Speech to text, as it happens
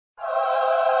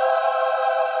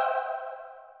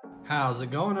How's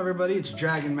it going, everybody? It's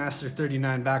Dragon Master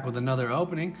 39 back with another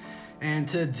opening, and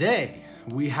today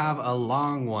we have a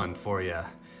long one for you.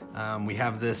 We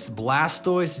have this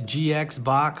Blastoise GX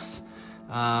Box,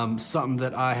 something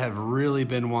that I have really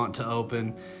been wanting to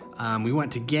open. We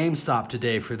went to GameStop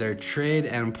today for their trade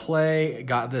and play.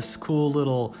 Got this cool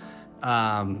little,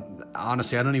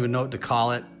 honestly, I don't even know what to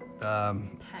call it.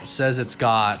 It says it's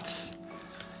got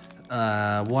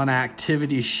one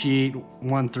activity sheet,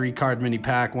 one 3-card mini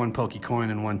pack, one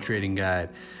Pokecoin, and one trading guide.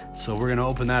 So we're gonna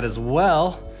open that as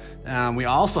well. We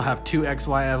also have 2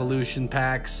 XY evolution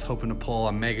packs, hoping to pull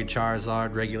a Mega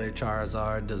Charizard, regular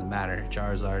Charizard, doesn't matter,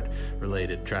 Charizard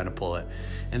related, trying to pull it.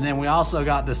 And then we also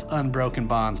got this Unbroken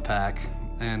Bonds pack.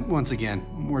 And once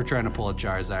again, we're trying to pull a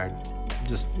Charizard.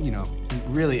 Just, you know,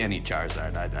 really any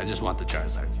Charizard. I just want the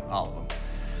Charizards, all of them.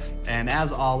 And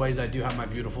as always, I do have my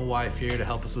beautiful wife here to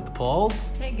help us with the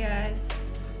polls. Hey guys.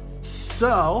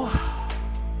 So,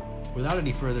 without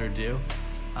any further ado,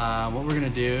 what we're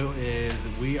gonna do is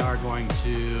we are going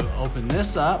to open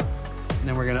this up, and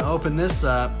then we're gonna open this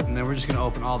up, and then we're just gonna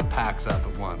open all the packs up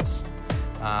at once.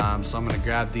 So I'm gonna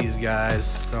grab these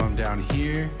guys, throw them down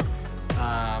here.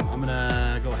 I'm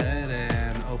gonna go ahead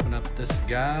and open up this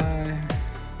guy.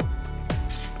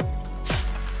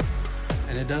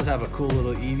 And it does have a cool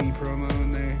little Eevee promo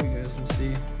in there, you guys can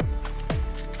see.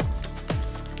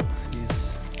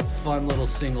 These fun little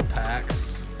single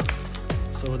packs.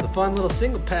 So with the fun little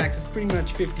single packs, it's pretty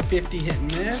much 50-50 hit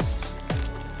and miss.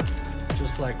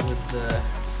 Just like with the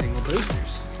single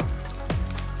boosters.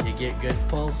 You get good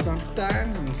pulls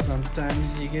sometimes, and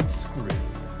sometimes you get screwed.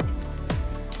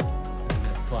 Isn't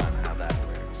it fun how that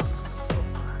works? So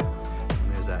fun.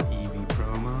 And there's that Eevee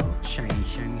promo. Shiny,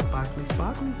 shiny, sparkly,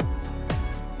 sparkly.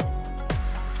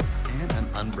 And an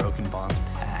Unbroken Bonds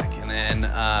pack. And then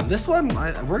this one,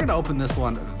 we're gonna open this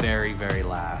one very, very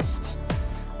last.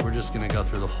 We're just gonna go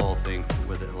through the whole thing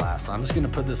with it last. So I'm just gonna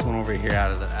put this one over here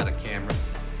out of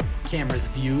camera's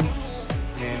view,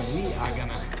 and we are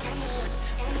gonna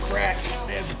crack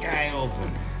this guy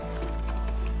open.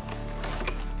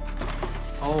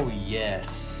 Oh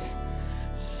yes.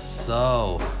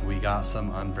 So we got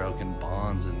some Unbroken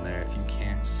Bonds in there, if you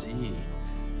can't see.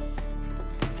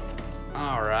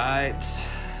 All right,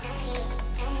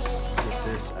 get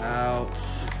this out.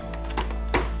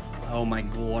 Oh my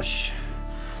gosh.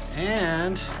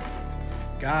 And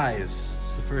guys,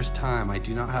 it's the first time I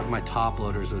do not have my top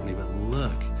loaders with me, but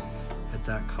look at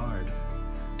that card.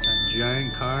 That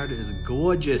giant card is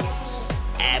gorgeous.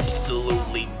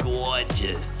 Absolutely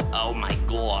gorgeous. Oh my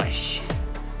gosh.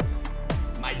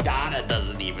 My Dada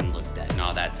doesn't even look that.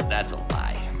 No, that's a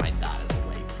lie. My Dada's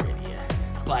way prettier.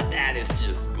 But that is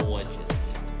just gorgeous.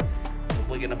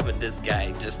 We're gonna put this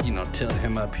guy, just, you know, tilt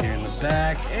him up here in the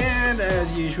back. And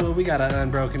as usual, we got an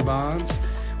Unbroken Bonds.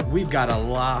 We've got a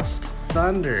Lost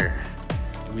Thunder.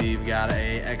 We've got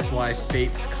a XY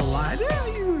Fates Collider.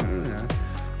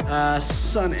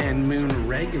 Sun and Moon,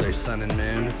 regular Sun and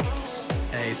Moon.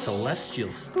 A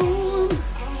Celestial Storm.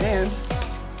 And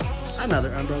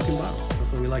another Unbroken Bonds.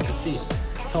 That's what we like to see.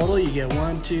 Total, you get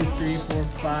 1, 2, 3, 4,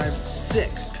 5,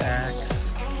 6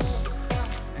 packs.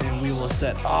 And we will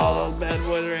set all those bad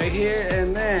boys right here,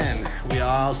 and then we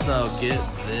also get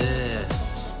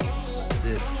this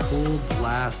cool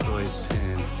Blastoise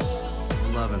pin.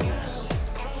 Loving that.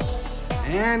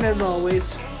 And as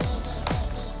always,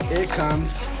 it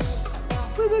comes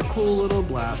with a cool little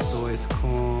Blastoise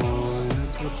coin.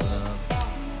 That's what's up.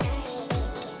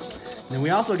 Then we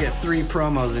also get 3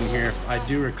 promos in here. If I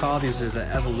do recall, these are the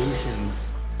evolutions.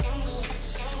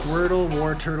 Squirtle,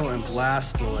 Wartortle, and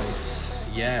Blastoise.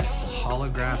 Yes,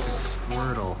 holographic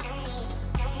Squirtle.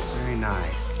 Very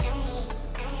nice.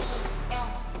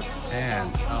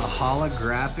 And a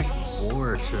holographic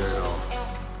Wartortle.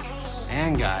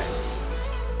 And guys,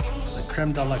 the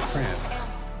creme de la creme.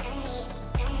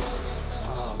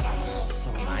 Oh, that's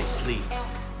so nicely.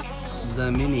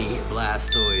 The mini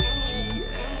Blastoise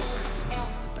GX. The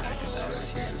back of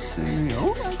that's here. Centering.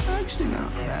 Oh, that's actually not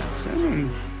bad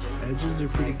centering. Edges are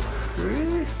pretty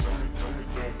crisp.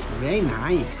 Very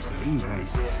nice, very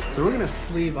nice. So we're gonna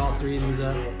sleeve all 3 of these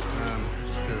up,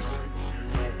 just because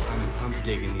I'm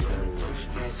digging these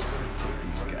evolutions. Put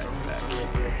these guys back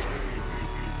here.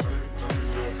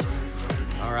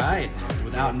 All right,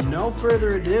 without no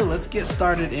further ado, let's get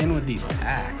started in with these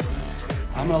packs.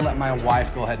 I'm gonna let my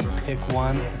wife go ahead and pick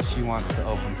one she wants to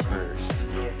open first.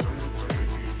 What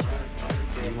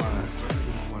do you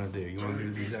wanna do? You wanna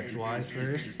do these XYs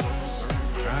first?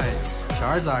 All right,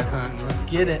 Charizard hunt. Let's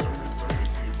get it.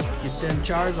 Let's get them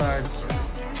Charizards.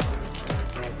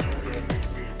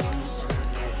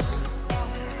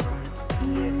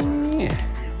 Yeah.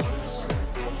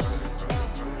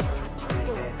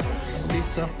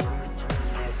 so.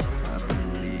 I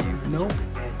believe, nope,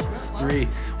 it's 3.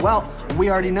 Well, we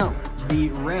already know. The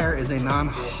rare is a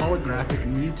non-holographic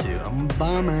Mewtwo, a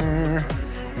bummer.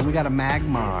 And we got a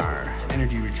Magmar,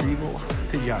 Energy Retrieval,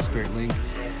 Pidgeot Spirit Link,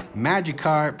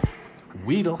 Magikarp,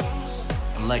 Weedle,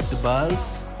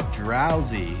 Electabuzz,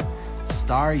 Drowsy,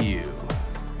 Staryu,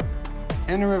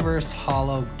 and a reverse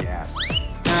holo gas.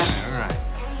 Alright,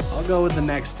 I'll go with the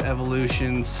next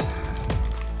evolutions.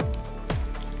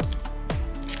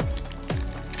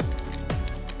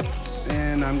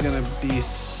 And I'm gonna be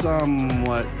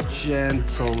somewhat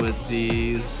gentle with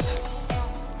these,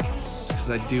 because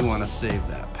I do want to save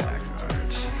that pack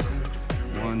art.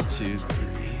 1, 2,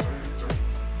 3.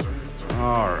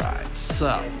 Alright,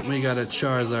 so we got a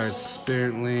Charizard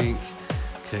Spirit Link,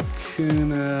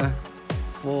 Kakuna,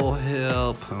 Full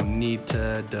Hill,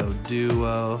 Ponyta,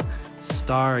 Doduo,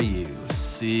 Staryu,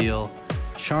 Seal,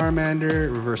 Charmander,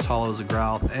 Reverse Holo is a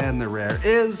Growlithe, and the rare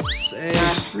is a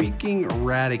freaking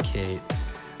Eradicate.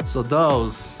 So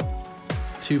those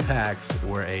 2 packs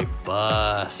were a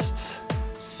bust.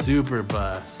 Super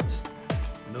bust.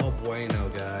 No bueno,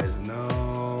 guys.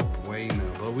 No bueno.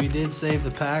 But we did save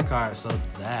the pack art, so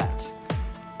that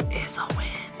is a win.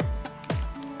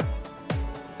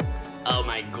 Oh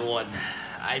my god.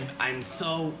 I'm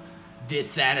so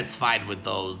dissatisfied with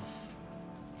those.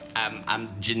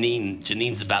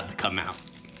 Janine's about to come out.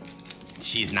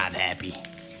 She's not happy.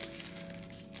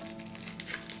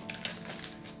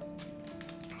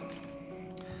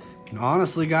 And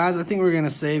honestly, guys, I think we're gonna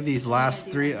save these last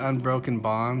 3 unbroken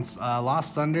bonds.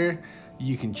 Lost Thunder,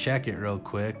 you can check it real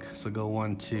quick. So go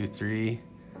 1, 2, 3.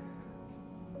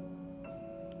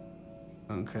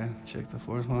 Okay, check the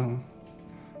 4th one.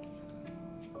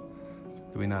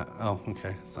 Do we not? Oh,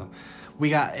 okay. So we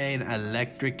got an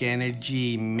Electric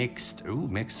Energy mixed. Ooh,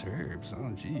 mixed herbs.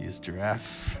 Oh, geez.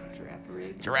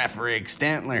 Girafarig,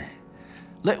 Stantler,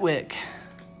 Litwick,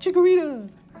 Chikorita,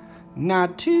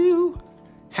 Natu,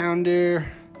 Houndour,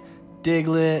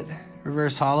 Diglett,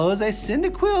 Reverse Holo is a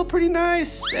Cyndaquil, pretty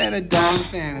nice, and a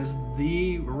Donphan is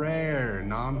the rare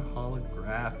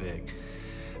non-holographic.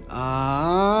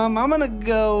 I'm gonna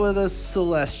go with a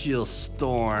Celestial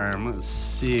Storm. Let's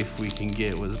see if we can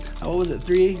get, what was it,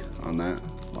 3 on that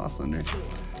Lost Thunder?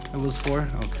 It was 4?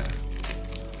 Okay.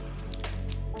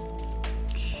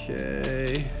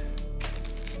 Okay.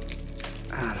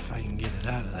 If I can get it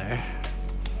out of there.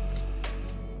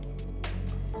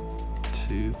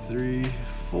 2, 3,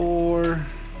 4.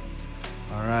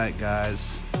 All right,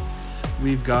 guys.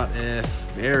 We've got a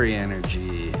Fairy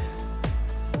Energy,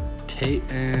 Tate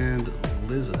and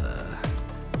Liza,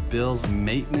 Bill's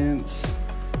Maintenance,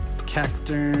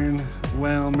 Cacturn,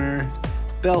 Whelmer,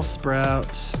 Bellsprout,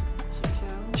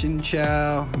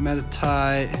 Chinchou,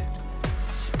 Meditite,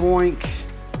 Spoink,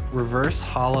 Reverse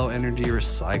Holo Energy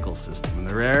Recycle System. And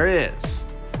the rare is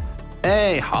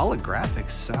a holographic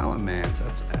Salamence.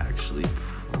 That's actually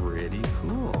pretty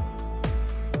cool.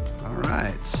 All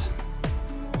right.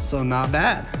 So not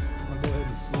bad. I'll go ahead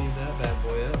and sleeve that bad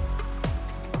boy up.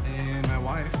 And my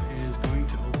wife is going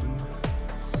to open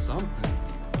something.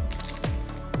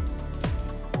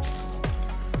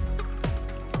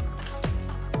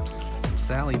 Some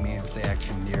Sally Mance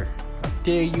action, dear. How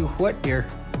dare you what, dear?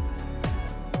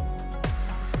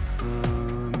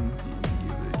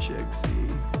 Give it a check, see.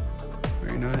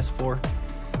 Very nice. 4.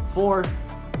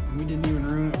 We didn't even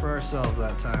ruin it for ourselves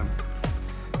that time.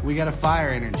 We got a Fire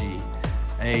Energy,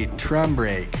 a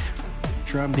Trumbeak,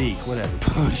 whatever,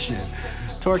 potion,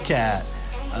 Torcat,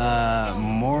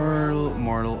 Morelulu,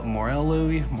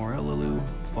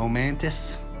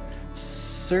 Fomantis,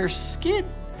 Surskit,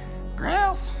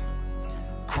 Growlithe,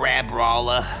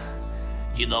 Crabrawler.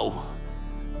 You know,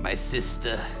 my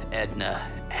sister Edna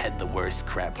had the worst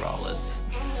Crabrawlers.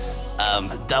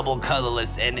 Double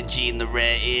colorless energy in the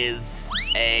rare is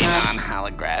a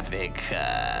non-holographic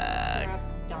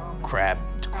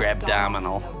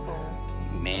Crabdominal.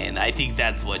 Man, I think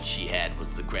that's what she had, was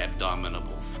the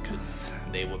Crabdominables, because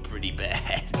they were pretty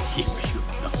bad, if you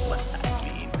know what I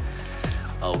mean.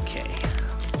 Okay.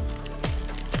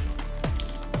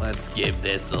 Let's give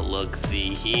this a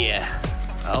look-see here.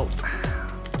 Oh.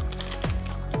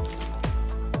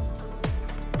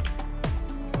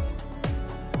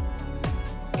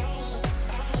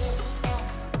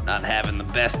 Not having the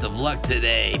best of luck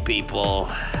today, people.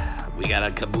 We got a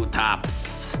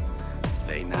Kabutops. It's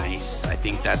very nice. I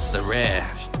think that's the rare.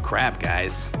 Crap,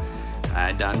 guys.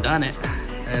 I done it.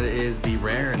 That is the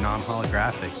rare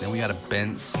non-holographic. Then we got a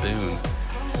Bent Spoon,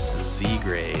 a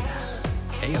Z-grade,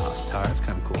 Chaos Tower. That's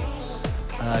kind of cool.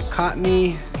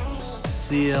 Cottony,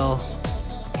 Seal,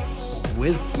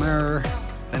 Whismur,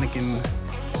 Fennekin,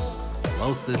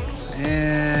 Lothith,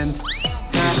 and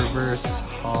reverse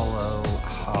hollow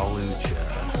Halucha.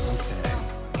 Okay,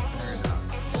 fair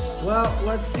enough. Well,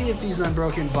 let's see if these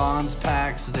Unbroken Bonds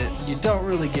packs that you don't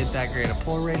really get that great of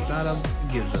pull rates out of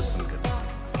gives us some good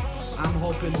stuff. I'm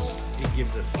hoping it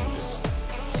gives us some good stuff.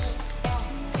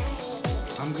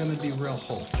 I'm gonna be real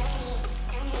hopeful.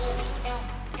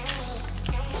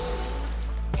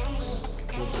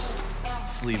 We'll just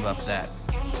sleeve up that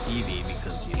Eevee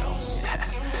because, you know, we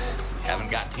haven't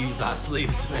got to use our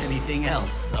sleeves for anything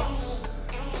else, so.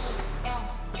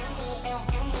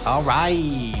 All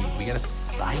right, we got a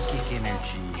Psychic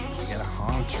Energy, we got a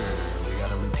Haunter, we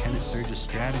got a Lieutenant Surge's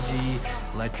Strategy,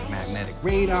 Electromagnetic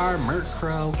Radar,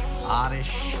 Murkrow,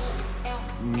 Oddish,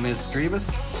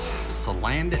 Misdreavus,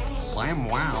 Salandit, Blam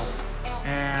Wow,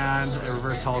 and a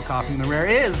reverse holo coffee. The rare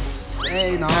is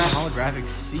a non-holographic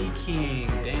Sea King.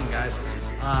 Dang, guys.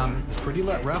 Pretty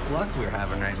rough luck we're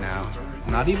having right now.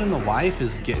 Not even the wife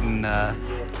is getting good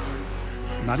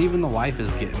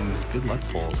luck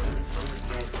pulls.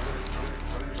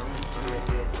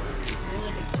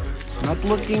 It's not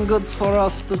looking good for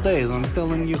us today, I'm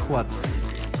telling you what.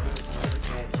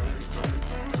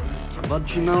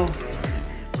 But you know,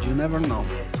 you never know.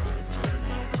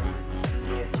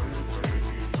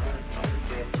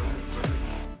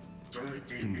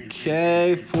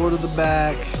 Okay, 4 to the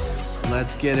back.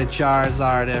 Let's get a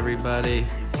Charizard, everybody.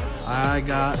 I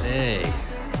got a...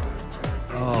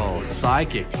 Oh,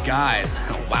 Psychic. Guys,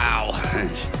 wow.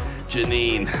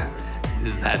 Janine,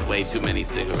 is that way too many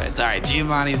cigarettes? All right,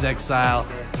 Giovanni's Exile,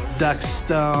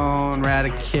 Duckstone,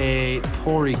 Raticate,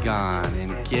 Porygon,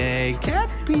 Engay,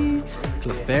 Cappy,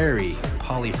 Clefairy,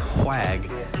 Poliwag.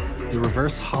 The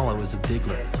reverse holo is a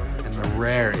Diglett, and the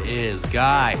rare is,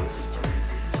 guys...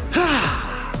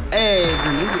 Hey,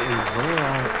 Greninja and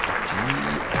Zoroark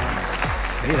GX.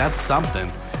 Hey, that's something.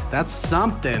 That's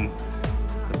something.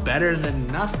 Better than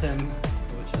nothing,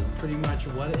 which is pretty much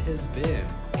what it has been.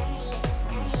 So I'm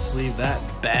gonna sleeve that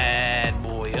bad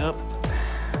boy up.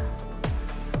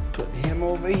 Put him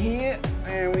over here.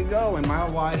 There we go. And my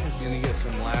wife is gonna get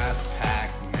some last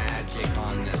pack magic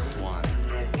on this one.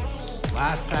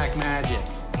 Last pack magic.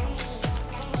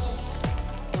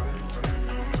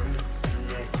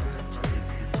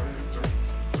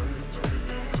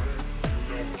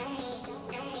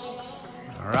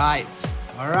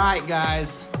 All right,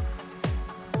 guys.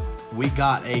 We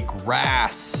got a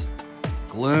Grass,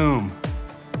 Gloom,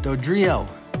 Dodrio,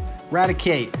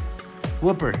 Raticate,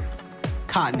 Whooper,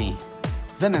 Cottony,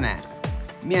 Venonat,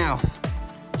 Meowth,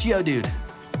 Geodude.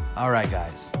 All right,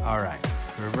 guys. All right.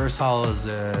 The reverse holo is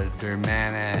a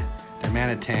Darmanitan,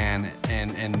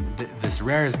 and this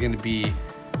rare is going to be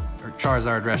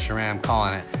Charizard Reshiram,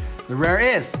 calling it. The rare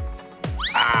is...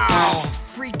 Ow!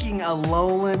 Freaking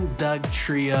Alolan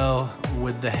Dugtrio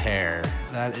with the hair.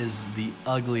 That is the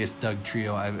ugliest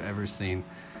Dugtrio I've ever seen.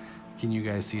 Can you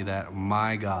guys see that?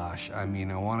 My gosh. I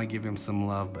mean, I want to give him some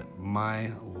love, but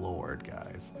my lord,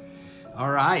 guys.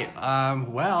 All right.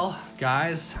 Well,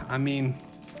 guys, I mean,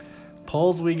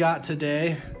 pulls we got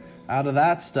today out of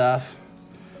that stuff.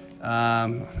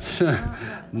 Not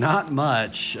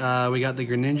much. We got the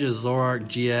Greninja Zoroark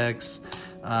GX.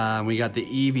 We got the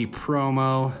Eevee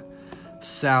promo.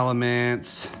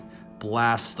 Salamence,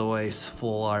 Blastoise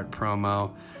full art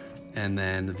promo, and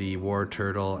then the War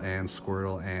Turtle and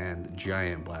Squirtle and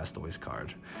Giant Blastoise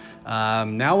card.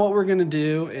 Now what we're gonna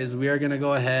do is we are gonna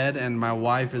go ahead and my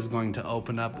wife is going to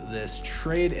open up this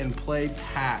trade and play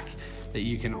pack that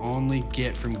you can only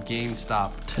get from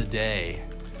GameStop today.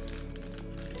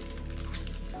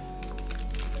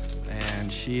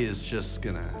 And she is just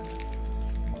gonna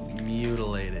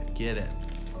mutilate it, get it.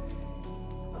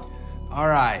 All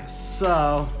right,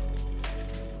 so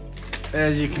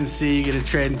as you can see, you get a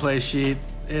trade and play sheet.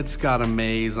 It's got a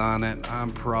maze on it. I'm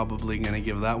probably gonna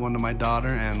give that one to my daughter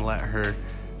and let her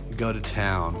go to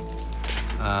town.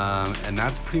 And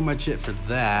that's pretty much it for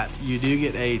that. You do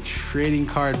get a trading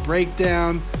card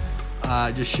breakdown.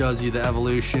 It just shows you the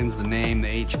evolutions, the name,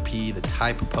 the HP, the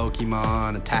type of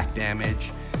Pokemon, attack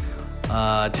damage,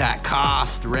 attack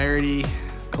cost, rarity,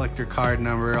 collector card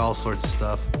number, all sorts of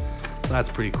stuff. So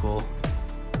that's pretty cool.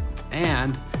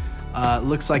 And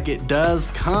looks like it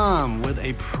does come with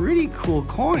a pretty cool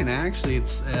coin. Actually,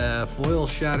 it's a foil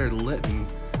shattered Litten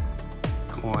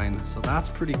coin, so that's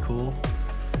pretty cool.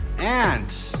 And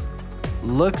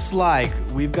looks like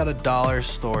we've got a dollar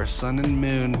store Sun and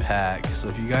Moon pack. So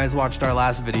if you guys watched our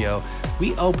last video,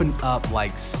 we opened up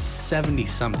like 70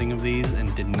 something of these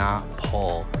and did not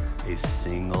pull a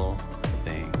single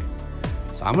thing.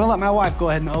 So I'm gonna let my wife go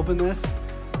ahead and open this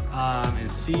and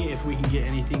see if we can get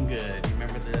anything good. You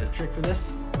remember the trick for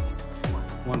this?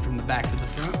 one from the back to the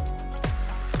front,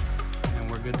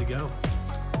 and we're good to go.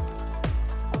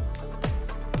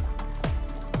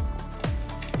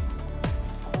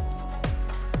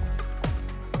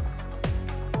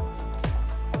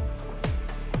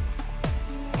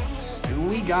 And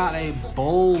we got a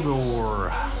Boldor,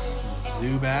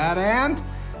 Zubat, and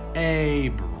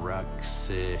a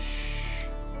Bruxish.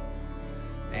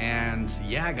 And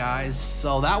yeah, guys,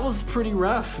 so that was pretty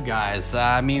rough, guys.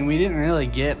 I mean, we didn't really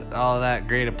get all that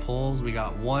great of pulls. We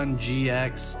got one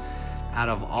GX out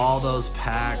of all those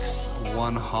packs,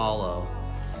 one holo.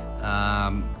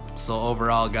 So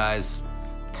overall, guys,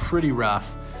 pretty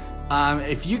rough.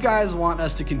 If you guys want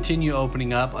us to continue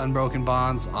opening up Unbroken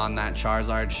Bonds on that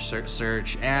Charizard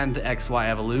search and XY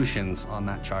Evolutions on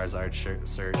that Charizard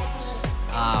search,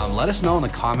 let us know in the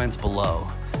comments below.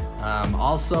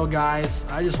 Also, guys,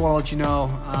 I just want to let you know,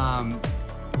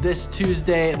 this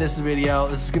Tuesday, this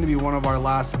is going to be one of our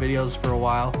last videos for a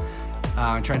while.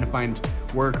 I'm trying to find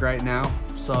work right now,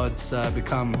 so it's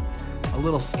become a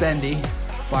little spendy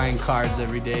buying cards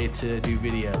every day to do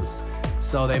videos.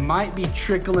 So they might be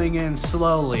trickling in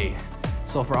slowly.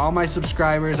 So for all my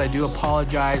subscribers, I do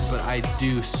apologize, but I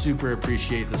do super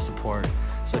appreciate the support.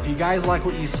 So if you guys like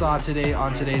what you saw today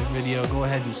on today's video, go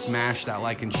ahead and smash that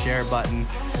like and share button.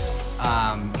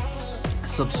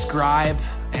 Subscribe,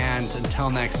 and until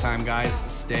next time, guys,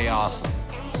 stay awesome.